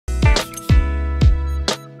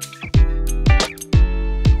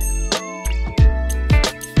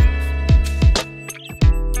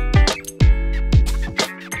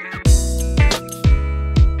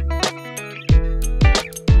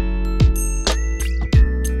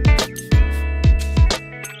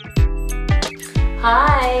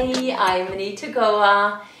Hi, I'm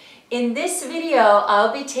Anita. In this video,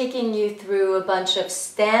 I'll be taking you through a bunch of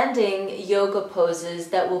standing yoga poses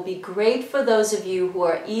that will be great for those of you who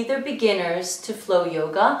are either beginners to flow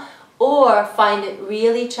yoga or find it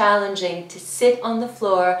really challenging to sit on the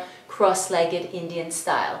floor cross-legged Indian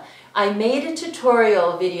style. I made a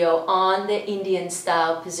tutorial video on the Indian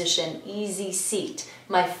style position, easy seat.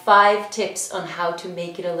 My 5 tips on how to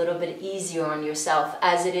make it a little bit easier on yourself,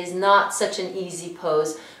 as it is not such an easy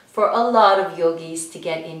pose for a lot of yogis to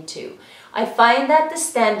get into. I find that the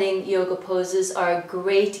standing yoga poses are a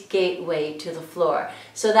great gateway to the floor.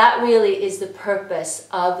 So that really is the purpose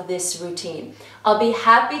of this routine. I'll be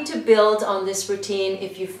happy to build on this routine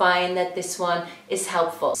if you find that this one is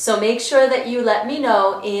helpful. So make sure that you let me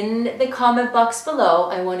know in the comment box below.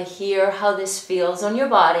 I want to hear how this feels on your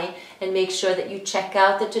body, and make sure that you check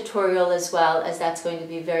out the tutorial as well, as that's going to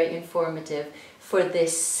be very informative for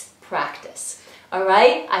this practice. All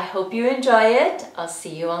right, I hope you enjoy it. I'll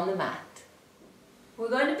see you on the mat. We're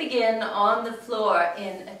going to begin on the floor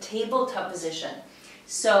in a tabletop position.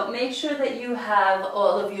 So make sure that you have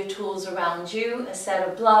all of your tools around you. A set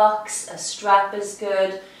of blocks, a strap is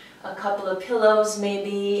good, a couple of pillows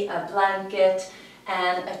maybe, a blanket,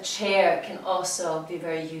 and a chair can also be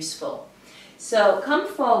very useful. So come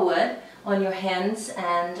forward on your hands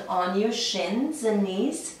and on your shins and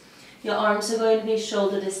knees. Your arms are going to be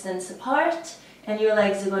shoulder distance apart, and your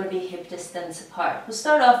legs are going to be hip distance apart. We'll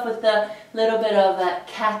start off with a little bit of a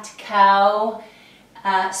cat-cow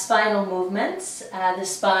spinal movements. The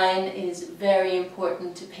spine is very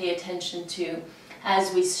important to pay attention to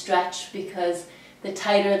as we stretch, because the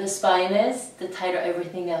tighter the spine is, the tighter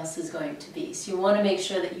everything else is going to be. So you want to make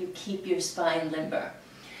sure that you keep your spine limber.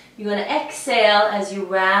 You're going to exhale as you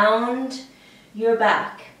round your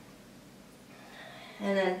back.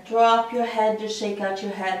 And then drop your head, just shake out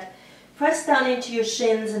your head. Press down into your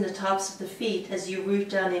shins and the tops of the feet as you root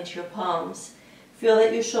down into your palms. Feel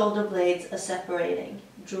that your shoulder blades are separating.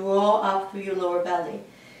 Draw up through your lower belly.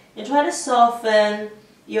 And try to soften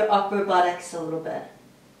your upper buttocks a little bit.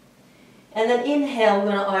 And then inhale,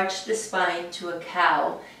 we're going to arch the spine to a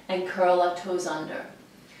cow and curl our toes under.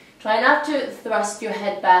 Try not to thrust your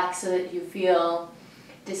head back so that you feel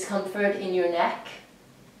discomfort in your neck.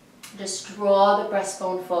 Just draw the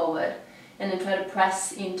breastbone forward. And then try to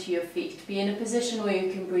press into your feet. Be in a position where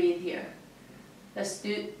you can breathe here. Let's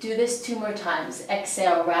do this 2 more times.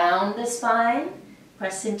 Exhale, round the spine.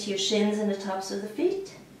 Press into your shins and the tops of the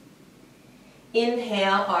feet.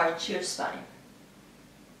 Inhale, arch your spine.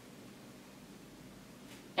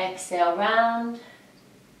 Exhale, round.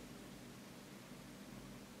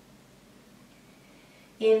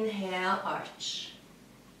 Inhale, arch.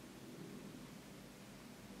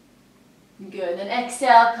 Good. Then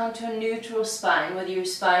exhale, come to a neutral spine, whether your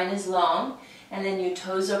spine is long and then your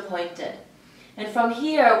toes are pointed. And from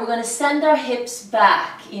here, we're going to send our hips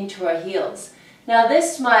back into our heels. Now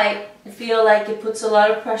this might feel like it puts a lot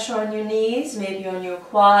of pressure on your knees, maybe on your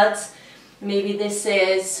quads. Maybe this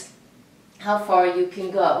is how far you can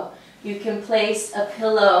go. You can place a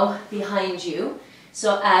pillow behind you.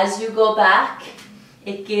 So as you go back,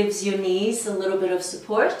 it gives your knees a little bit of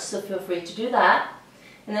support, so feel free to do that.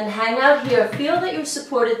 And then hang out here. Feel that you're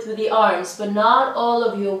supported through the arms, but not all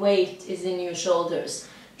of your weight is in your shoulders.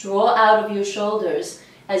 Draw out of your shoulders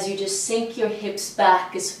as you just sink your hips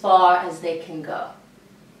back as far as they can go.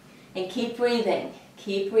 And keep breathing,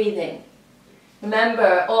 keep breathing.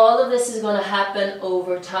 Remember, all of this is going to happen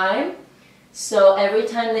over time. So every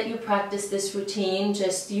time that you practice this routine,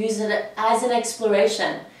 just use it as an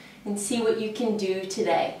exploration and see what you can do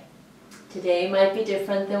today. Today might be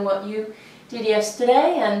different than what you did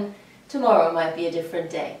yesterday, and tomorrow might be a different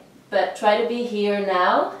day. But try to be here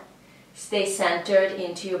now. Stay centered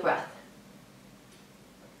into your breath.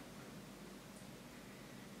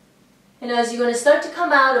 And as you're going to start to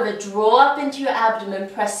come out of it, draw up into your abdomen,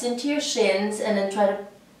 press into your shins, and then try to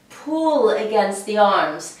pull against the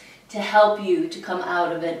arms to help you to come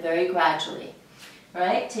out of it very gradually. All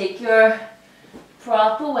right? Take your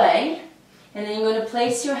prop away, and then you're going to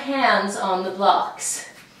place your hands on the blocks.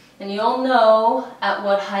 And you'll know at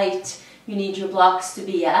what height you need your blocks to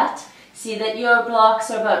be at. See that your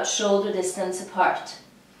blocks are about shoulder distance apart.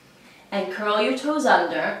 And curl your toes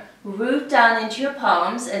under, root down into your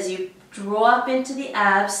palms as you draw up into the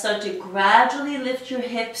abs. Start to gradually lift your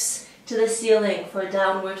hips to the ceiling for a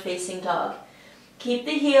downward facing dog. Keep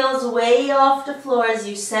the heels way off the floor as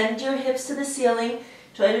you send your hips to the ceiling.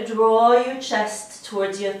 Try to draw your chest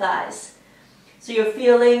towards your thighs. So you're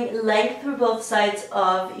feeling length through both sides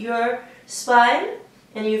of your spine,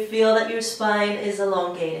 and you feel that your spine is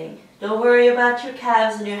elongating. Don't worry about your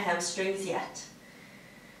calves and your hamstrings yet.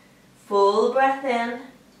 Full breath in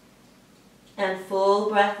and full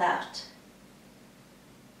breath out.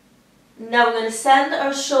 Now we're going to send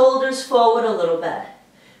our shoulders forward a little bit.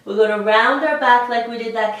 We're going to round our back like we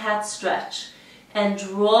did that cat stretch and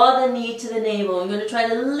draw the knee to the navel. We're going to try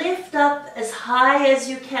to lift up as high as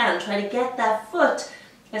you can. Try to get that foot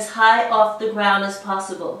as high off the ground as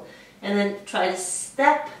possible. And then try to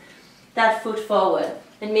step that foot forward.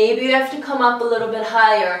 And maybe you have to come up a little bit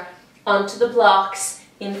higher onto the blocks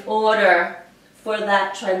in order for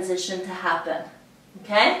that transition to happen.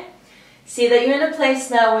 Okay? See that you're in a place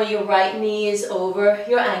now where your right knee is over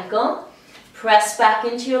your ankle. Press back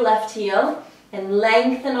into your left heel and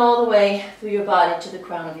lengthen all the way through your body to the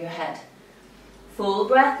crown of your head. Full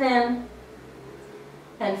breath in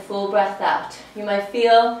and full breath out. You might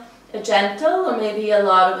feel a gentle or maybe a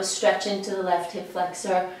lot of a stretch into the left hip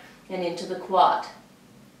flexor and into the quad.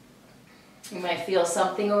 You might feel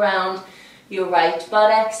something around your right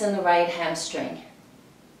buttocks and the right hamstring.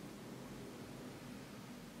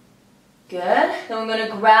 Good. Then we're going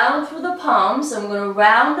to ground through the palms and we're going to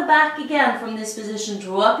round the back again from this position.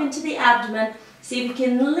 Draw up into the abdomen. See if you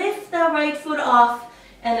can lift that right foot off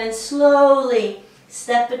and then slowly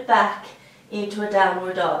step it back into a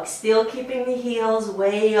downward dog. Still keeping the heels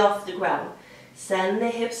way off the ground. Send the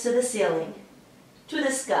hips to the ceiling, to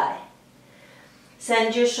the sky.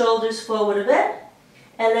 Send your shoulders forward a bit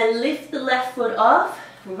and then lift the left foot off.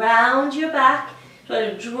 Round your back. Try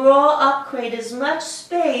to draw up, create as much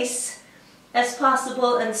space as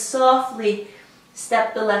possible and softly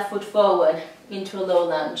step the left foot forward into a low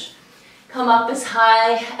lunge. Come up as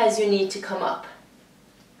high as you need to come up.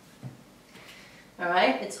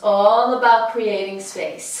 Alright, it's all about creating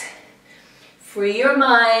space. Free your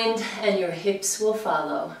mind and your hips will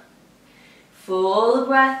follow. Full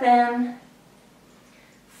breath in,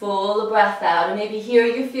 full breath out. And maybe here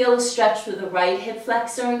you feel a stretch through the right hip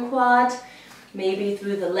flexor and quad, maybe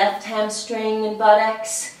through the left hamstring and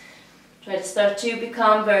buttocks. Try to start to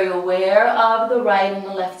become very aware of the right and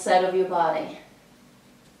the left side of your body.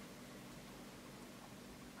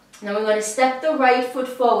 Now we're going to step the right foot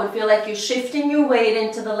forward. Feel like you're shifting your weight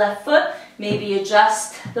into the left foot. Maybe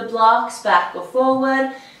adjust the blocks back or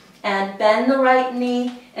forward. And bend the right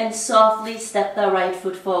knee and softly step the right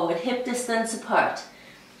foot forward. Hip distance apart.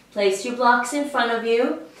 Place your blocks in front of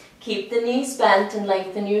you. Keep the knees bent and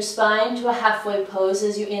lengthen your spine to a halfway pose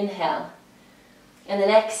as you inhale. And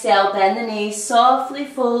then exhale, bend the knees, softly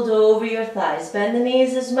fold over your thighs. Bend the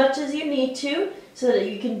knees as much as you need to so that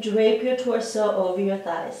you can drape your torso over your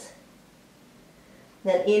thighs.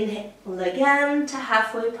 Then inhale again to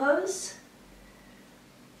halfway pose.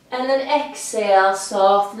 And then exhale,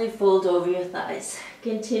 softly fold over your thighs.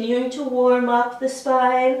 Continuing to warm up the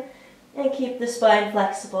spine and keep the spine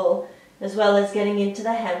flexible as well as getting into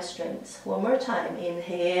the hamstrings. One more time.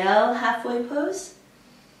 Inhale, halfway pose.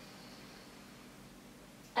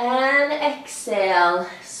 And exhale,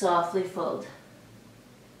 softly fold.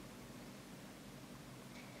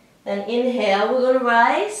 Then inhale, we're going to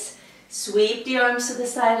rise. Sweep the arms to the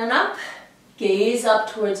side and up. Gaze up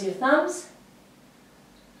towards your thumbs.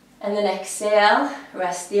 And then exhale,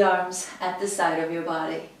 rest the arms at the side of your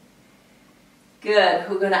body. Good.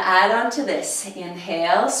 We're going to add on to this.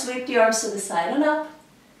 Inhale, sweep the arms to the side and up.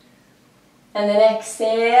 And then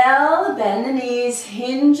exhale, bend the knees,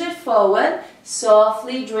 hinge it forward.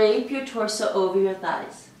 Softly drape your torso over your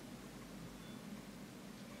thighs.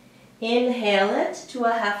 Inhale it to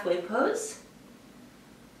a halfway pose.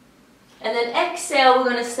 And then exhale, we're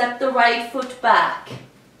going to step the right foot back.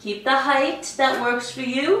 Keep the height that works for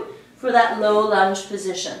you for that low lunge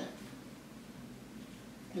position.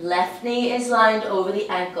 Left knee is lined over the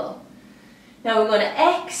ankle. Now we're going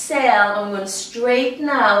to exhale and we're going to straighten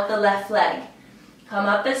out the left leg. Come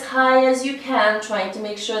up as high as you can, trying to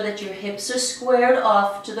make sure that your hips are squared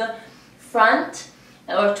off to the front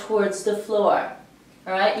or towards the floor.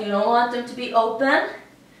 Alright, you don't want them to be open.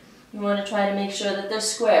 You want to try to make sure that they're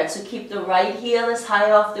squared. So keep the right heel as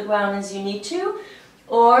high off the ground as you need to,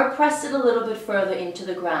 or press it a little bit further into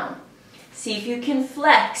the ground. See if you can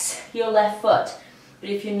flex your left foot. But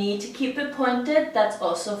if you need to keep it pointed, that's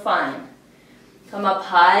also fine. Come up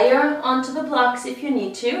higher onto the blocks if you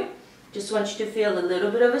need to. Just want you to feel a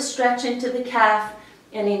little bit of a stretch into the calf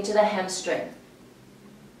and into the hamstring.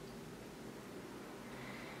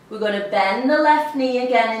 We're going to bend the left knee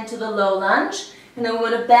again into the low lunge. And then we're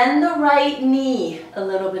going to bend the right knee a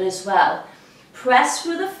little bit as well. Press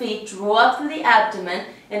through the feet, draw up through the abdomen,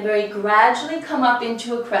 and very gradually come up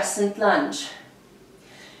into a crescent lunge.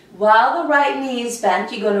 While the right knee is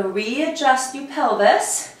bent, you're going to readjust your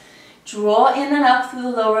pelvis. Draw in and up through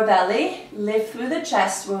the lower belly. Lift through the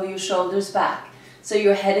chest, roll your shoulders back. So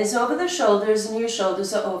your head is over the shoulders and your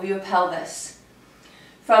shoulders are over your pelvis.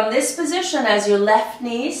 From this position, as your left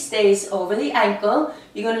knee stays over the ankle,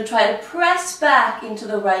 you're going to try to press back into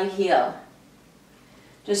the right heel.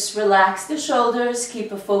 Just relax the shoulders,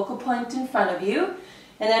 keep a focal point in front of you,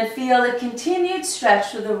 and then feel a continued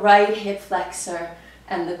stretch through the right hip flexor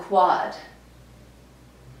and the quad.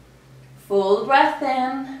 Full breath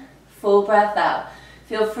in, full breath out.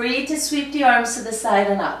 Feel free to sweep the arms to the side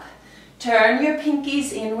and up. Turn your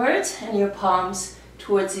pinkies inwards and your palms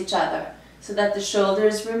towards each other so that the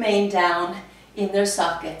shoulders remain down in their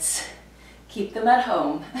sockets. Keep them at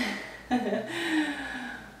home.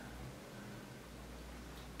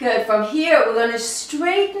 Good. From here, we're going to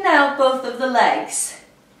straighten out both of the legs.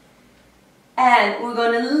 And we're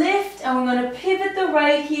going to lift and we're going to pivot the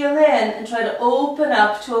right heel in and try to open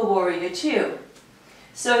up to a warrior two.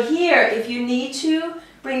 So here, if you need to,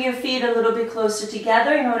 bring your feet a little bit closer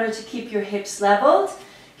together in order to keep your hips leveled.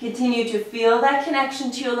 Continue to feel that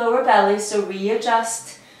connection to your lower belly, so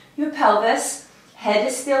readjust your pelvis. Head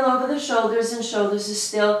is still over the shoulders and shoulders are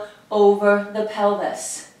still over the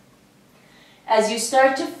pelvis. As you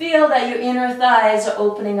start to feel that your inner thighs are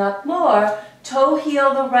opening up more, toe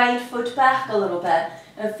heel the right foot back a little bit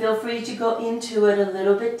and feel free to go into it a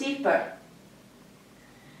little bit deeper.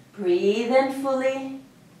 Breathe in fully.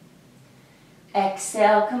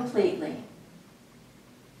 Exhale completely.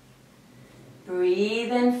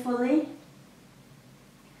 Breathe in fully.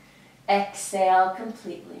 Exhale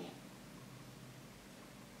completely.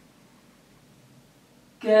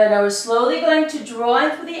 Good. Now we're slowly going to draw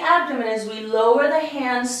in through the abdomen as we lower the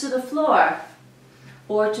hands to the floor,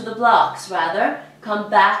 or to the blocks rather. Come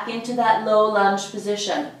back into that low lunge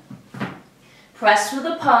position. Press through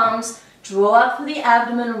the palms, draw up through the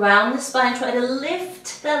abdomen, round the spine, try to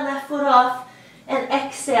lift that left foot off, and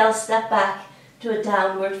exhale, step back to a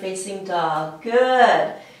downward facing dog.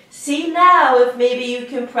 Good. See now if maybe you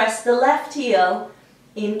can press the left heel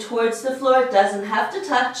in towards the floor. It doesn't have to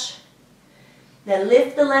touch. Then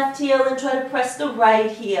lift the left heel and try to press the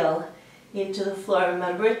right heel into the floor.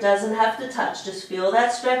 Remember, it doesn't have to touch. Just feel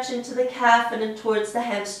that stretch into the calf and in towards the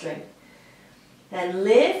hamstring. Then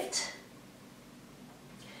lift.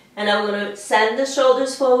 And I'm going to send the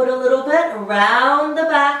shoulders forward a little bit, around the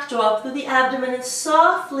back, draw up through the abdomen, and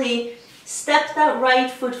softly step that right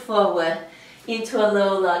foot forward into a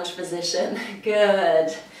low lunge position.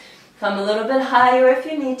 Good. Come a little bit higher if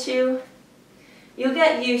you need to. You'll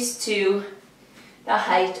get used to the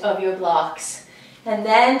height of your blocks. And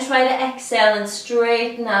then try to exhale and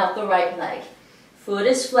straighten out the right leg. Foot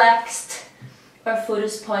is flexed or foot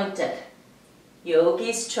is pointed.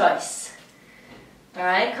 Yogi's choice.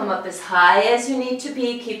 Alright, come up as high as you need to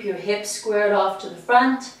be. Keep your hips squared off to the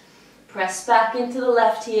front. Press back into the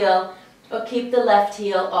left heel or keep the left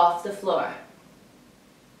heel off the floor.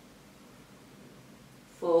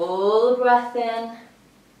 Full breath in.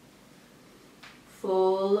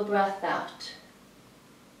 Full breath out.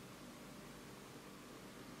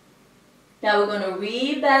 Now we're going to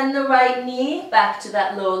re-bend the right knee back to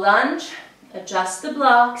that low lunge. Adjust the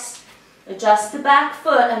blocks. Adjust the back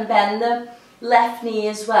foot and bend the left knee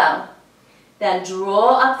as well. Then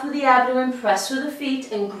draw up through the abdomen, press through the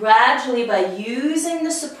feet, and gradually by using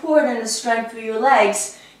the support and the strength through your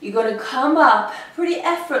legs, you're going to come up pretty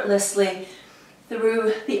effortlessly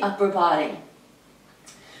through the upper body.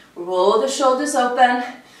 Roll the shoulders open.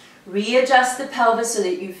 Readjust the pelvis so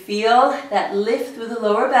that you feel that lift through the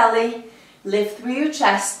lower belly. Lift through your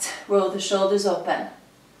chest, roll the shoulders open.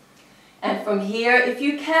 And from here, if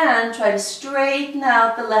you can, try to straighten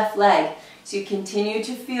out the left leg so you continue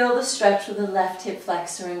to feel the stretch with the left hip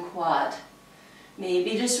flexor and quad.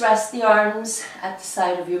 Maybe just rest the arms at the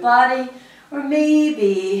side of your body, or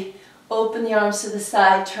maybe open the arms to the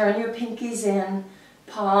side, turn your pinkies in,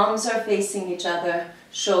 palms are facing each other,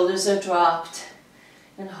 shoulders are dropped,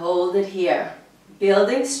 and hold it here.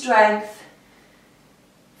 Building strength,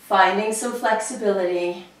 finding some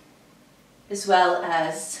flexibility, as well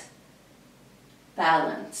as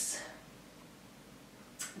balance.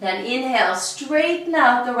 Then inhale, straighten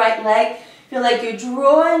out the right leg. Feel like you're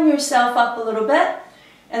drawing yourself up a little bit.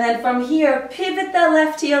 And then from here, pivot that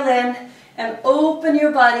left heel in and open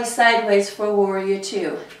your body sideways for warrior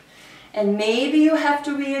two. And maybe you have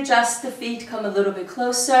to readjust the feet, come a little bit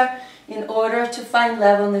closer in order to find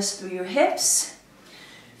levelness through your hips.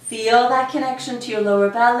 Feel that connection to your lower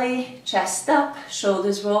belly, chest up,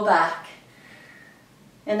 shoulders roll back.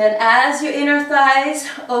 And then as your inner thighs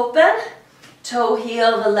open, toe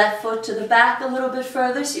heel the left foot to the back a little bit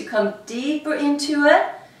further so you come deeper into it.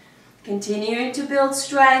 Continuing to build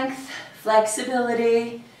strength,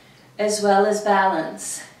 flexibility, as well as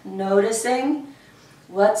balance. Noticing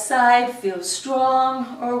What side feels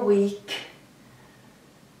strong or weak?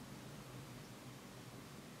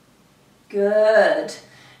 Good.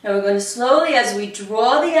 Now we're going to slowly, as we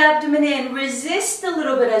draw the abdomen in, resist a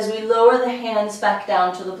little bit as we lower the hands back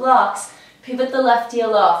down to the blocks. Pivot the left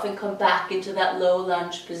heel off and come back into that low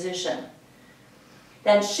lunge position.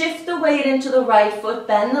 Then shift the weight into the right foot,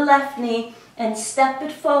 bend the left knee and step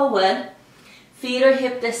it forward. Feet are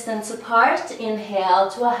hip distance apart. Inhale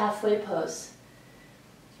to a halfway pose.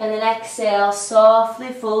 And then exhale, softly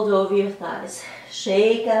fold over your thighs.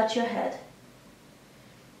 Shake out your head.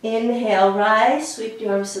 Inhale, rise, sweep the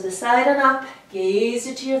arms to the side and up. Gaze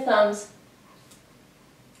into your thumbs.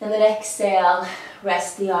 And then exhale,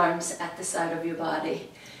 rest the arms at the side of your body.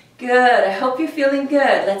 Good, I hope you're feeling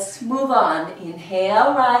good. Let's move on.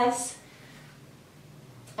 Inhale, rise.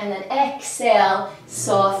 And then exhale,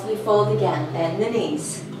 softly fold again, bend the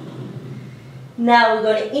knees. Now we're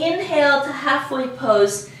going to inhale to halfway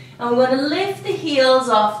pose and we're going to lift the heels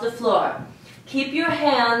off the floor. Keep your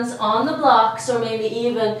hands on the blocks or maybe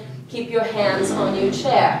even keep your hands on your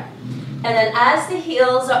chair. And then as the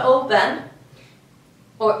heels are open,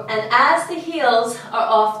 and as the heels are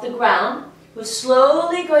off the ground, we're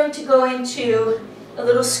slowly going to go into a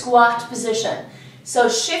little squat position. So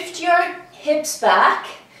shift your hips back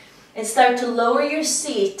and start to lower your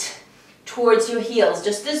seat towards your heels,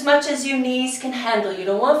 just as much as your knees can handle. You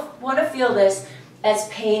don't want to feel this as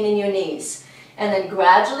pain in your knees. And then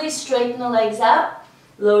gradually straighten the legs out,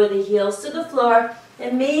 lower the heels to the floor,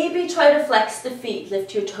 and maybe try to flex the feet.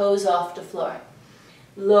 Lift your toes off the floor.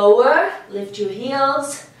 Lower, lift your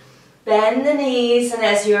heels, bend the knees, and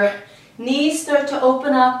as your knees start to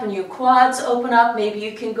open up and your quads open up, maybe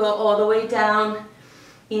you can go all the way down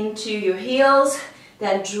into your heels.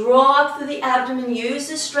 Then draw up through the abdomen, use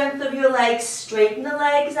the strength of your legs, straighten the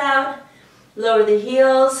legs out, lower the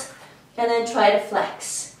heels, and then try to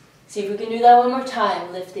flex. See if we can do that one more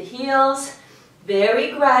time. Lift the heels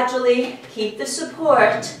very gradually. Keep the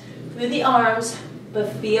support through the arms,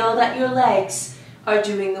 but feel that your legs are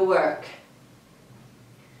doing the work.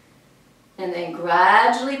 And then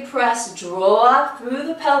gradually press, draw up through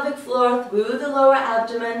the pelvic floor, through the lower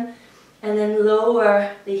abdomen, and then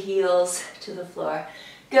lower the heels to the floor.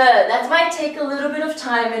 Good. That might take a little bit of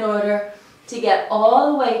time in order to get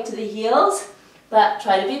all the way to the heels, but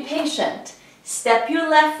try to be patient. Step your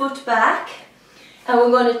left foot back, and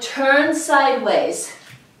we're going to turn sideways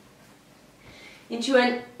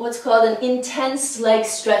into what's called an intense leg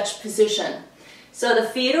stretch position. So the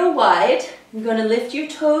feet are wide. You're going to lift your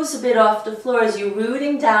toes a bit off the floor as you're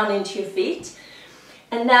rooting down into your feet.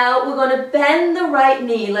 And now we're going to bend the right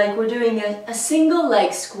knee like we're doing a single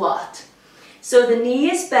leg squat. So the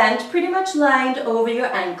knee is bent, pretty much lined over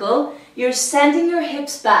your ankle. You're sending your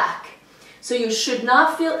hips back. So you should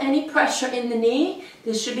not feel any pressure in the knee.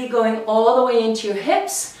 This should be going all the way into your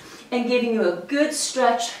hips and giving you a good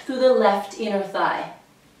stretch through the left inner thigh.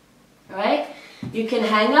 All right? You can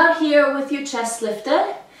hang out here with your chest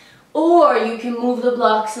lifted, or you can move the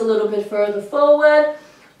blocks a little bit further forward,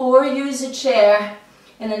 or use a chair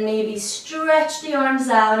and then maybe stretch the arms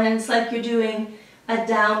out, and it's like you're doing a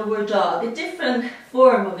downward dog, a different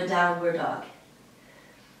form of a downward dog.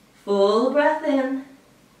 Full breath in.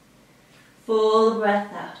 Full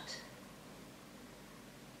breath out.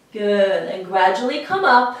 Good. And gradually come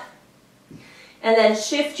up and then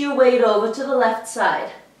shift your weight over to the left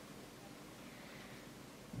side.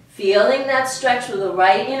 Feeling that stretch with the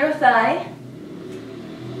right inner thigh.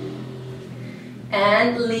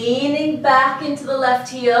 And leaning back into the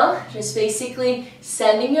left heel. Just basically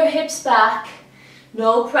sending your hips back.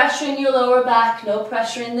 No pressure in your lower back, no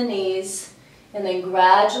pressure in the knees. And then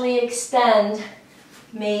gradually extend.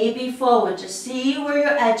 Maybe forward, just see where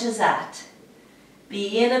your edge is at.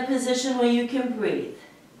 Be in a position where you can breathe.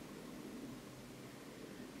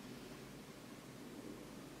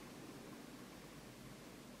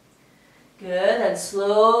 Good, and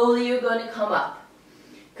slowly you're going to come up.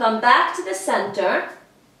 Come back to the center,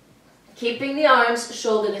 keeping the arms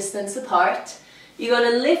shoulder distance apart. You're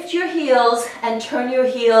going to lift your heels and turn your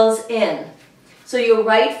heels in. So your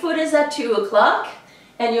right foot is at 2 o'clock.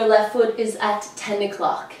 And your left foot is at 10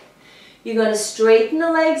 o'clock. You're going to straighten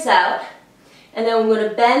the legs out, and then we're going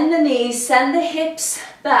to bend the knees, send the hips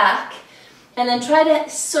back, and then try to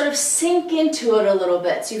sort of sink into it a little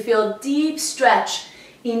bit. So you feel a deep stretch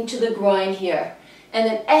into the groin here. And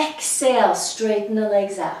then exhale, straighten the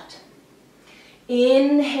legs out.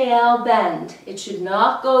 Inhale, bend. It should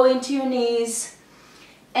not go into your knees.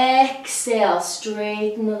 Exhale,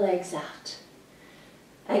 straighten the legs out.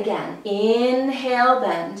 Again, inhale,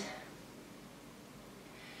 bend.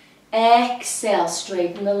 Exhale,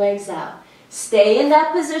 straighten the legs out. Stay in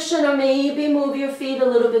that position or maybe move your feet a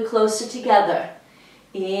little bit closer together.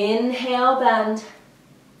 Inhale, bend.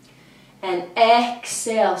 And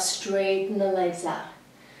exhale, straighten the legs out.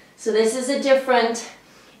 So this is a different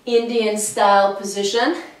Indian style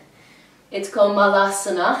position. It's called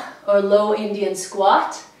Malasana or low Indian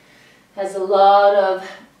squat. Has a lot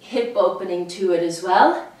of hip opening to it as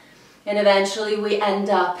well. And eventually we end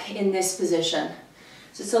up in this position.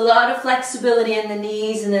 So it's a lot of flexibility in the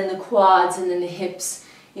knees and in the quads and in the hips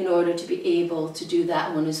in order to be able to do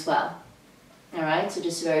that one as well. All right, so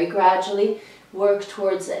just very gradually work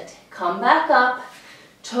towards it. Come back up,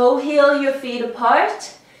 toe heel your feet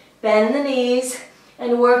apart, bend the knees,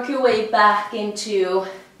 and work your way back into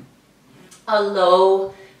a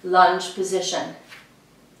low lunge position.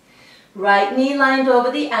 Right knee lined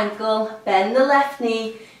over the ankle, bend the left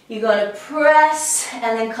knee. You're going to press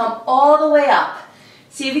and then come all the way up.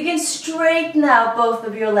 See if you can straighten out both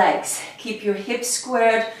of your legs. Keep your hips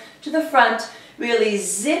squared to the front. Really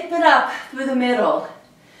zip it up through the middle.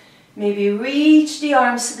 Maybe reach the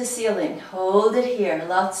arms to the ceiling. Hold it here.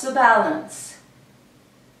 Lots of balance.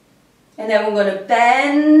 And then we're going to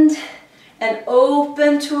bend and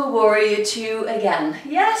open to a warrior two again.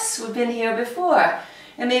 Yes, we've been here before.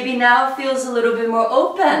 And maybe now it feels a little bit more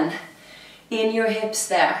open in your hips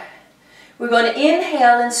there. We're going to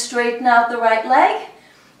inhale and straighten out the right leg.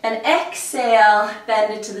 And exhale,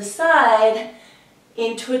 bend it to the side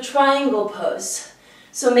into a triangle pose.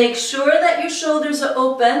 So make sure that your shoulders are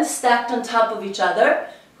open, stacked on top of each other.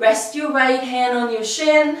 Rest your right hand on your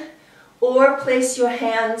shin or place your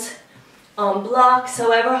hands on blocks,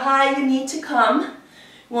 however high you need to come.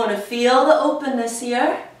 You want to feel the openness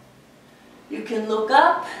here. You can look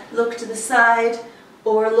up, look to the side,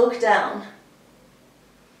 or look down.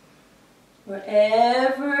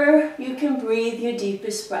 Wherever you can breathe your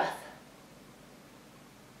deepest breath.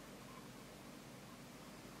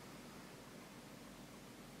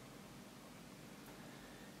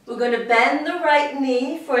 We're going to bend the right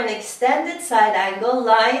knee for an extended side angle.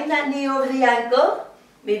 Line that knee over the ankle.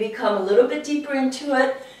 Maybe come a little bit deeper into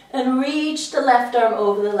it and reach the left arm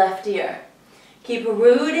over the left ear. Keep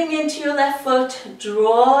rooting into your left foot.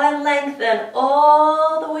 Draw and lengthen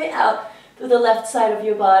all the way out through the left side of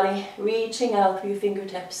your body, reaching out through your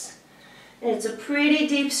fingertips. And it's a pretty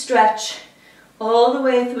deep stretch all the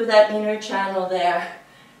way through that inner channel there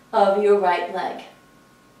of your right leg.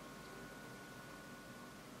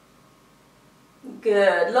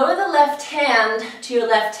 Good. Lower the left hand to your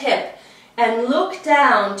left hip and look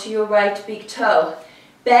down to your right big toe.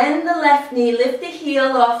 Bend the left knee, lift the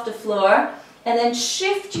heel off the floor, and then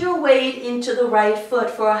shift your weight into the right foot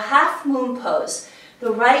for a half moon pose.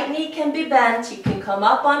 The right knee can be bent, you can come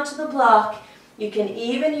up onto the block, you can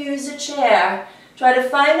even use a chair. Try to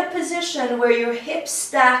find a position where your hips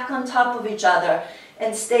stack on top of each other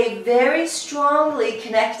and stay very strongly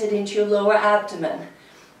connected into your lower abdomen.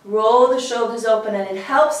 Roll the shoulders open, and it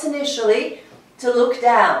helps initially to look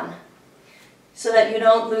down so that you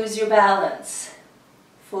don't lose your balance.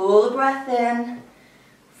 Full breath in,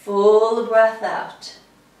 full breath out.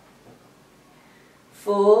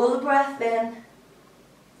 Full breath in,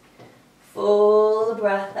 full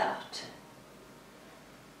breath out.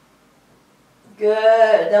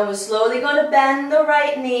 Good. Then we're slowly going to bend the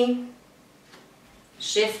right knee,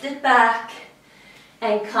 shift it back,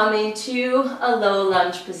 and come into a low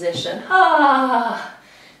lunge position.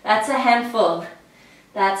 That's a handful.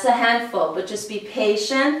 That's a handful, but just be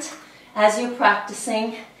patient as you're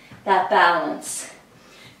practicing that balance.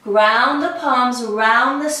 Ground the palms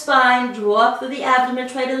around the spine, draw up through the abdomen,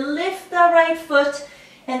 try to lift that right foot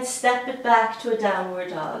and step it back to a downward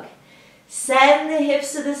dog. Send the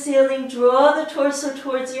hips to the ceiling, draw the torso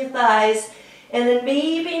towards your thighs, and then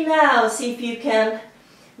maybe now see if you can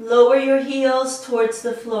lower your heels towards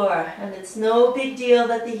the floor. And it's no big deal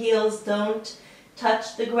that the heels don't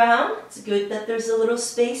touch the ground. It's good that there's a little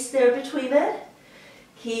space there between it.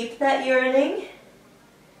 Keep that yearning.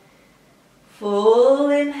 Full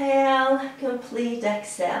inhale, complete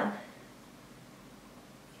exhale.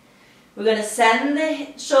 We're going to send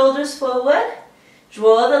the shoulders forward.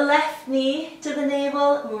 Draw the left knee to the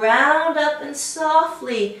navel, round up and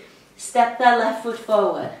softly step that left foot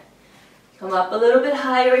forward. Come up a little bit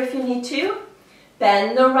higher if you need to.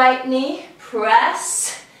 Bend the right knee,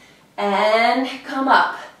 press, and come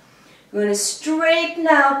up. We're going to straighten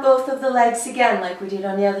out both of the legs again like we did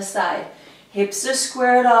on the other side. Hips are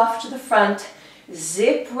squared off to the front.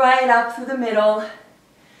 Zip right up through the middle.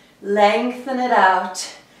 Lengthen it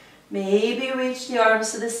out. Maybe reach the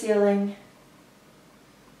arms to the ceiling.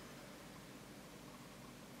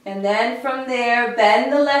 And then from there,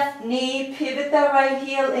 bend the left knee, pivot that right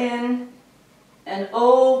heel in. and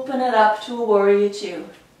open it up to a warrior two.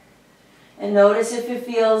 And notice if it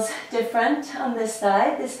feels different on this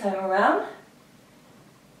side this time around.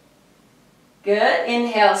 Good.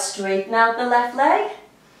 Inhale, straighten out the left leg.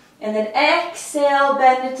 And then exhale,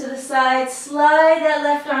 bend it to the side, slide that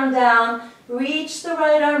left arm down, reach the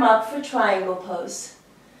right arm up for triangle pose.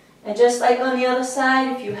 And just like on the other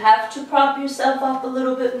side, if you have to prop yourself up a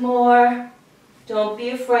little bit more, don't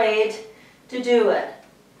be afraid to do it.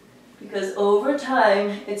 Because over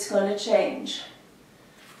time, it's going to change.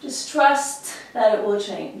 Just trust that it will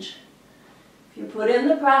change. If you put in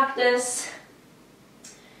the practice,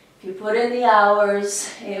 if you put in the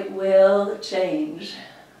hours, it will change.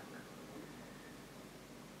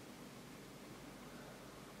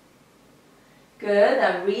 Good,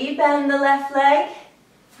 and re-bend the left leg.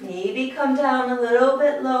 Maybe come down a little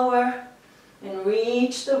bit lower and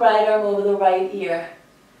reach the right arm over the right ear.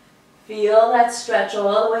 Feel that stretch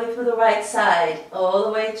all the way through the right side, all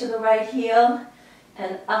the way to the right heel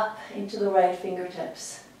and up into the right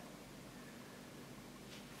fingertips.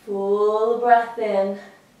 Full breath in,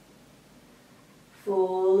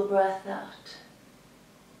 full breath out.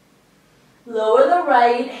 Lower the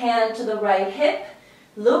right hand to the right hip.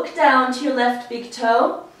 Look down to your left big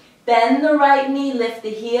toe. Bend the right knee, lift the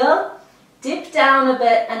heel. Dip down a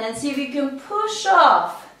bit and then see if you can push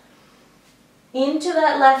off into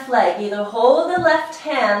that left leg. Either hold the left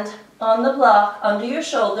hand on the block under your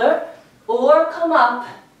shoulder or come up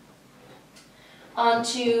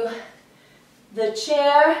onto the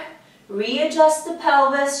chair. Readjust the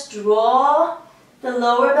pelvis, draw the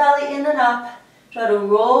lower belly in and up. Try to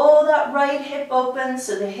roll that right hip open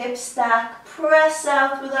so the hips stack. Press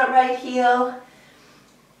out through that right heel.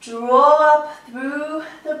 Draw up through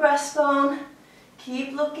the breastbone.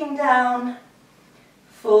 Keep looking down.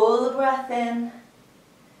 Full breath in.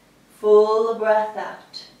 Full breath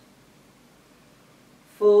out.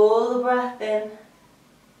 Full breath in.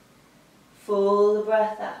 Full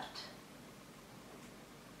breath out.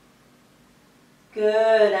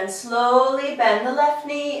 Good, and slowly bend the left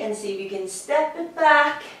knee and see if you can step it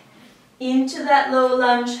back into that low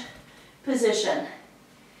lunge position.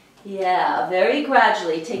 Yeah, very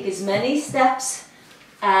gradually. Take as many steps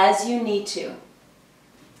as you need to.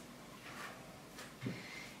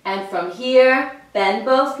 And from here, bend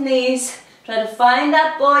both knees. Try to find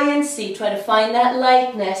that buoyancy. Try to find that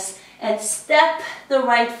lightness. And step the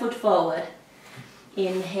right foot forward.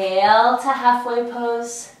 Inhale to halfway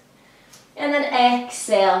pose. And then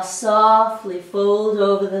exhale, softly fold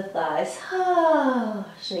over the thighs.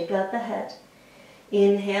 Shake out the head.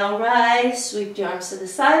 Inhale, rise, sweep your arms to the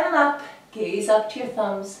side and up. Gaze up to your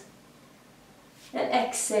thumbs. And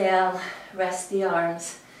exhale, rest the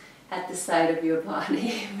arms at the side of your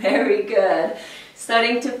body. Very good.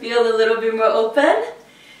 Starting to feel a little bit more open.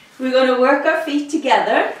 We're going to work our feet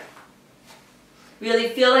together. Really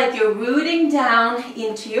feel like you're rooting down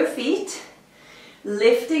into your feet.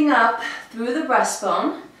 Lifting up through the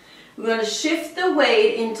breastbone. We're going to shift the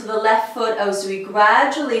weight into the left foot as we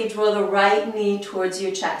gradually draw the right knee towards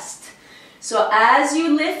your chest. So as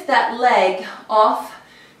you lift that leg off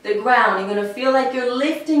the ground, you're going to feel like you're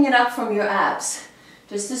lifting it up from your abs,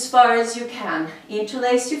 just as far as you can.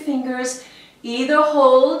 Interlace your fingers, either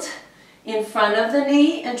hold in front of the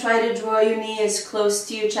knee and try to draw your knee as close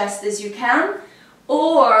to your chest as you can,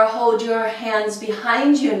 or hold your hands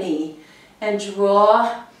behind your knee and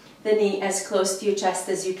draw the knee as close to your chest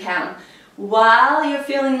as you can, while you're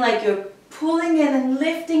feeling like you're pulling in and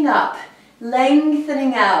lifting up,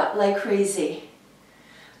 lengthening out like crazy.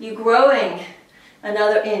 You're growing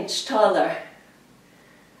another inch taller.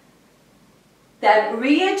 Then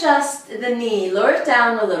readjust the knee, lower it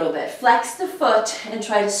down a little bit, flex the foot and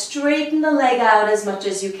try to straighten the leg out as much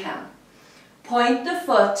as you can. Point the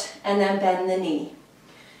foot and then bend the knee.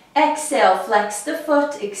 Exhale, flex the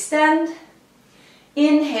foot, extend.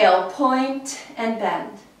 Inhale, point and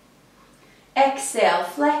bend. Exhale,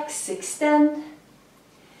 flex, extend.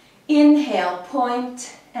 Inhale,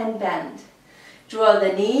 point and bend. Draw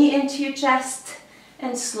the knee into your chest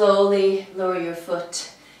and slowly lower your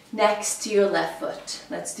foot next to your left foot.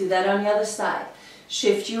 Let's do that on the other side.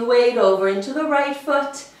 Shift your weight over into the right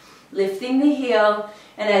foot, lifting the heel,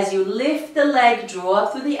 and as you lift the leg, draw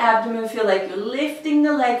up through the abdomen, feel like you're lifting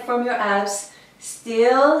the leg from your abs,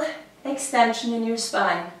 still extension in your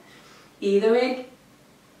spine. Either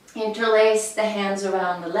interlace the hands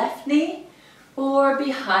around the left knee or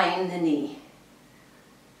behind the knee.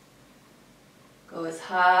 Go as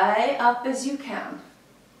high up as you can.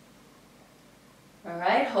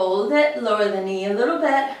 Alright, hold it, lower the knee a little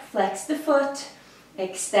bit, flex the foot,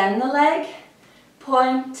 extend the leg,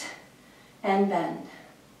 point and bend.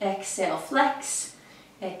 exhale, flex,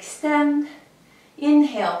 extend,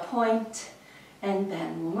 inhale, point, and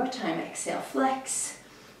bend. One more time, exhale, flex,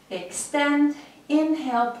 extend,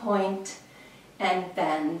 inhale, point, and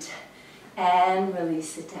bend, and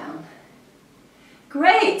release it down.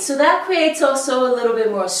 Great, so that creates also a little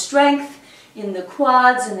bit more strength in the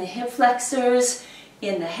quads and the hip flexors,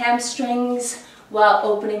 in the hamstrings, while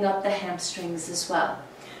opening up the hamstrings as well.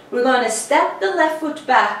 We're going to step the left foot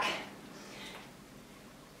back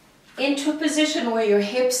into a position where your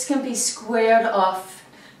hips can be squared off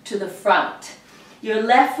to the front. Your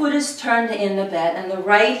left foot is turned in a bit, and the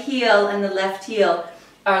right heel and the left heel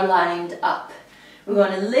are lined up. We're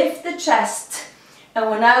going to lift the chest, and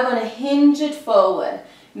we're now going to hinge it forward.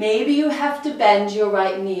 Maybe you have to bend your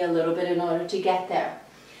right knee a little bit in order to get there.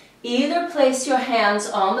 Either place your hands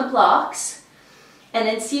on the blocks and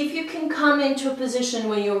then see if you can come into a position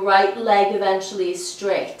where your right leg eventually is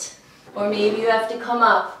straight. Or maybe you have to come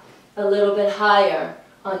up a little bit higher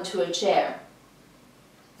onto a chair.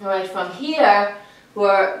 All right, from here,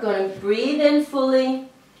 we're going to breathe in fully,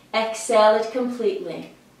 exhale it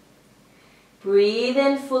completely. Breathe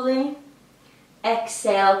in fully,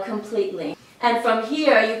 exhale completely. And from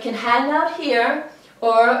here, you can hang out here,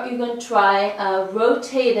 or you can try a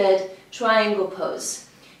rotated triangle pose.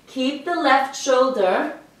 Keep the left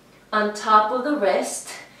shoulder on top of the wrist.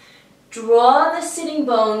 Draw the sitting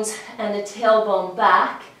bones and the tailbone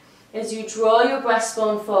back as you draw your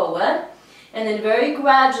breastbone forward. And then very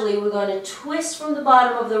gradually, we're going to twist from the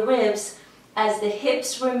bottom of the ribs as the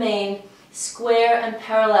hips remain square and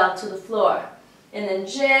parallel to the floor. And then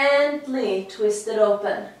gently twist it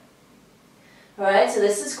open. Alright, so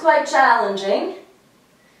this is quite challenging.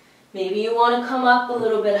 Maybe you want to come up a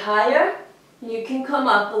little bit higher. You can come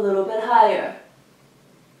up a little bit higher.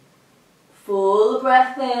 Full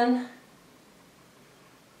breath in.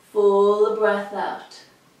 Full breath out.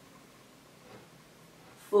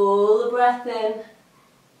 Full breath in.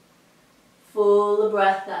 Full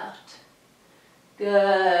breath out.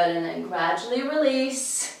 Good, and then gradually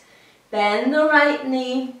release. Bend the right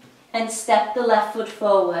knee and step the left foot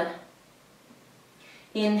forward.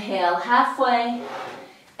 Inhale halfway,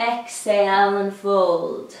 exhale and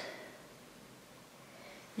fold.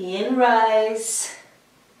 In, rise,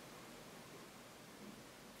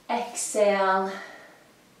 exhale,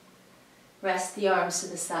 rest the arms to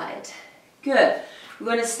the side. Good. We're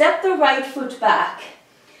going to step the right foot back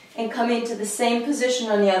and come into the same position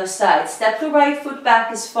on the other side. Step the right foot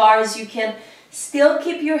back as far as you can. Still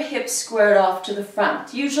keep your hips squared off to the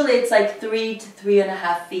front. Usually it's like 3 to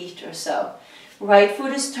 3.5 feet or so. Right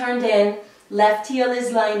foot is turned in, left heel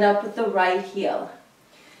is lined up with the right heel.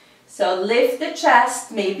 So lift the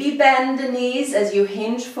chest, maybe bend the knees as you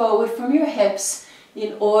hinge forward from your hips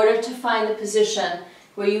in order to find a position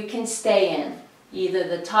where you can stay in. Either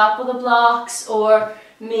the top of the blocks or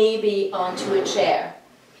maybe onto a chair.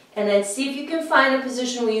 And then see if you can find a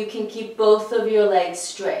position where you can keep both of your legs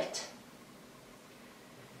straight.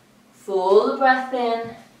 Full breath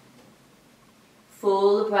in,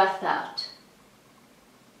 full breath out.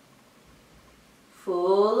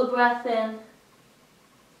 Full breath in,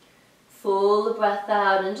 full breath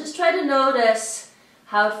out. And just try to notice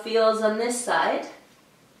how it feels on this side. It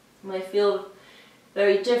might feel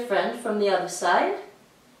very different from the other side.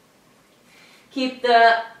 Keep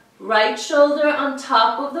the right shoulder on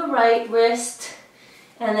top of the right wrist.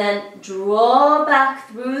 And then draw back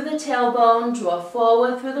through the tailbone, draw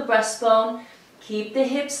forward through the breastbone. Keep the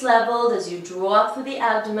hips leveled as you draw up through the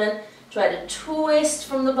abdomen. Try to twist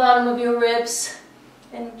from the bottom of your ribs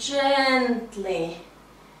and gently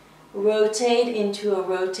rotate into a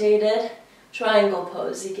rotated triangle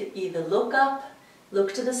pose. You can either look up,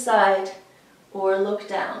 look to the side, or look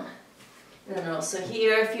down. And then also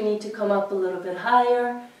here, if you need to come up a little bit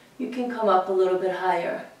higher, you can come up a little bit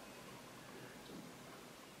higher.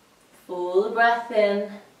 Full breath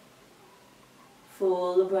in,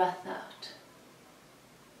 full breath out.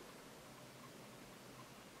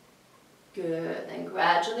 Good, then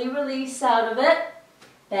gradually release out of it.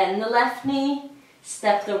 Bend the left knee,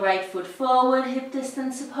 step the right foot forward, hip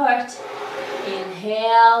distance apart.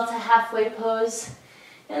 Inhale to halfway pose.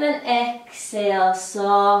 And then exhale,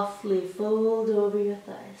 softly fold over your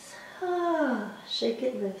thighs. Shake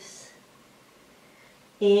it loose.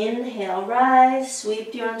 Inhale, rise,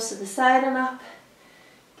 sweep the arms to the side and up.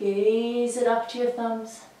 Gaze it up to your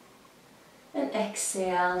thumbs. And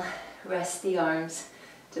exhale, rest the arms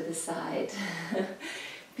to the side.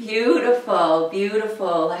 Beautiful,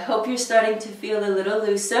 beautiful. I hope you're starting to feel a little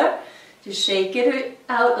looser. Just shake it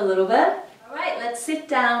out a little bit. All right, let's sit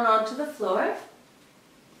down onto the floor.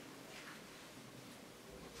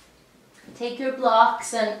 Take your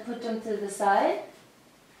blocks and put them to the side.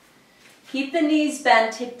 Keep the knees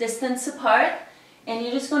bent, hip distance apart, and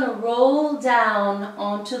you're just going to roll down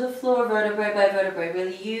onto the floor vertebrae by vertebrae,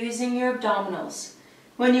 really using your abdominals.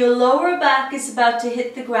 When your lower back is about to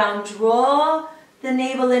hit the ground, draw the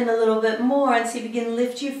navel in a little bit more and see if you can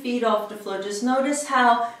lift your feet off the floor. Just notice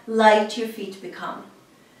how light your feet become.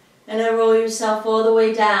 And then roll yourself all the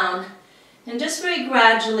way down. And just very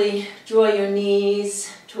gradually draw your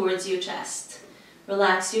knees towards your chest.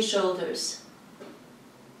 Relax your shoulders.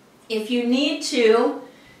 If you need to,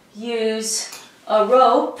 use a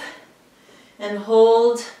rope and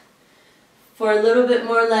hold for a little bit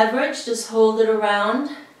more leverage. Just hold it around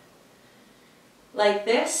like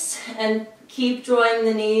this and keep drawing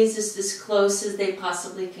the knees just as close as they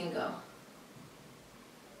possibly can go.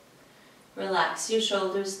 Relax your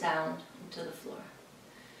shoulders down into the floor.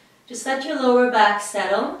 Just let your lower back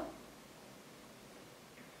settle.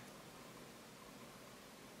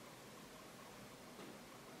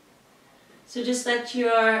 So just let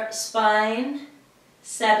your spine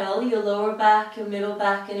settle, your lower back, your middle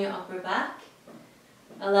back, and your upper back.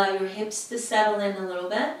 Allow your hips to settle in a little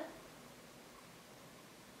bit.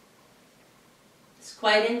 It's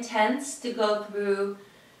quite intense to go through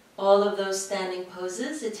all of those standing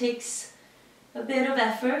poses. It takes a bit of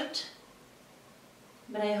effort,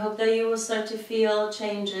 but I hope that you will start to feel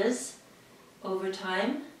changes over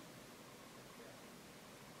time.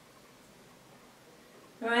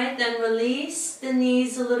 Alright, then release the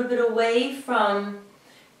knees a little bit away from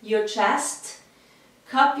your chest.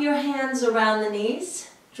 Cup your hands around the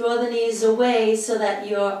knees. Draw the knees away so that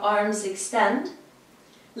your arms extend.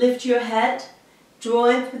 Lift your head. Draw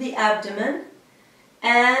in through the abdomen.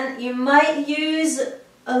 And you might use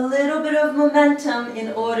a little bit of momentum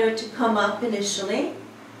in order to come up initially.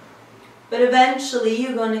 But eventually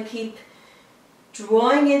you're going to keep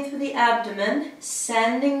drawing in through the abdomen,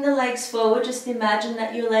 sending the legs forward. Just imagine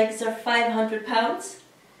that your legs are 500 pounds.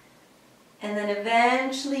 And then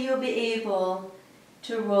eventually you'll be able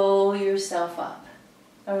to roll yourself up.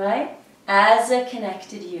 Alright? As a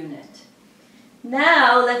connected unit.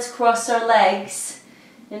 Now let's cross our legs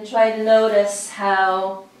and try to notice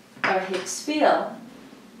how our hips feel.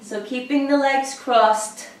 So keeping the legs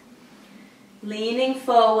crossed, leaning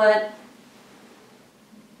forward,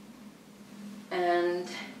 and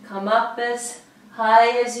come up as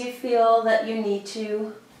high as you feel that you need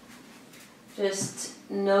to. Just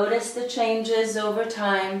notice the changes over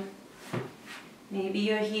time. Maybe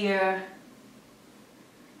you're here.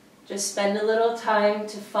 Just spend a little time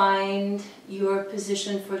to find your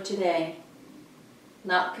position for today.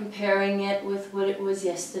 Not comparing it with what it was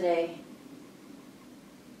yesterday,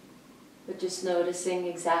 but just noticing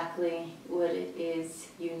exactly what it is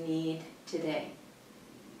you need today.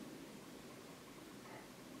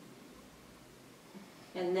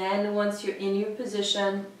 And then once you're in your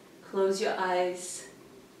position, close your eyes.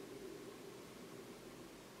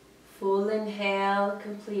 Full inhale,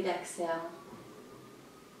 complete exhale.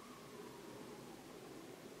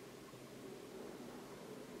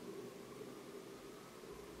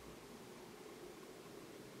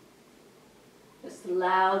 Just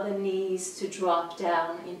allow the knees to drop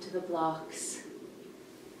down into the blocks.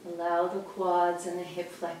 Allow the quads and the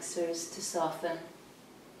hip flexors to soften.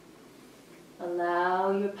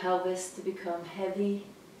 Allow your pelvis to become heavy.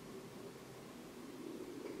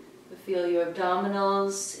 Feel your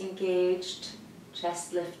abdominals engaged,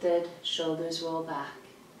 chest lifted, shoulders roll back.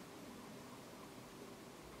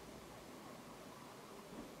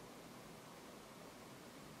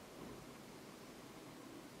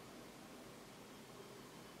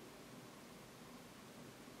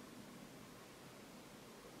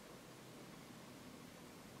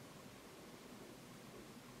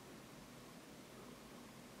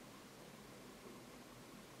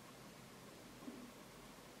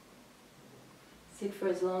 Sit for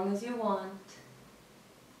as long as you want.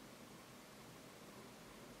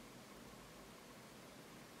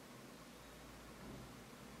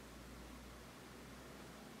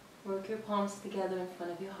 Work your palms together in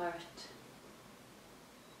front of your heart.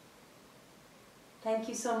 Thank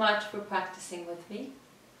you so much for practicing with me.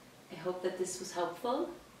 I hope that this was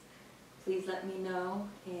helpful. Please let me know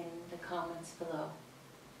in the comments below.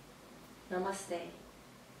 Namaste.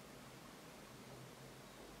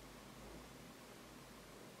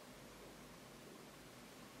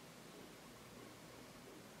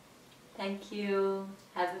 Thank you.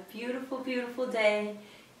 Have a beautiful, beautiful day.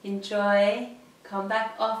 Enjoy. Come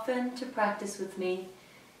back often to practice with me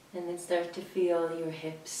and then start to feel your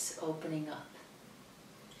hips opening up.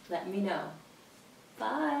 Let me know.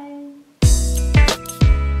 Bye.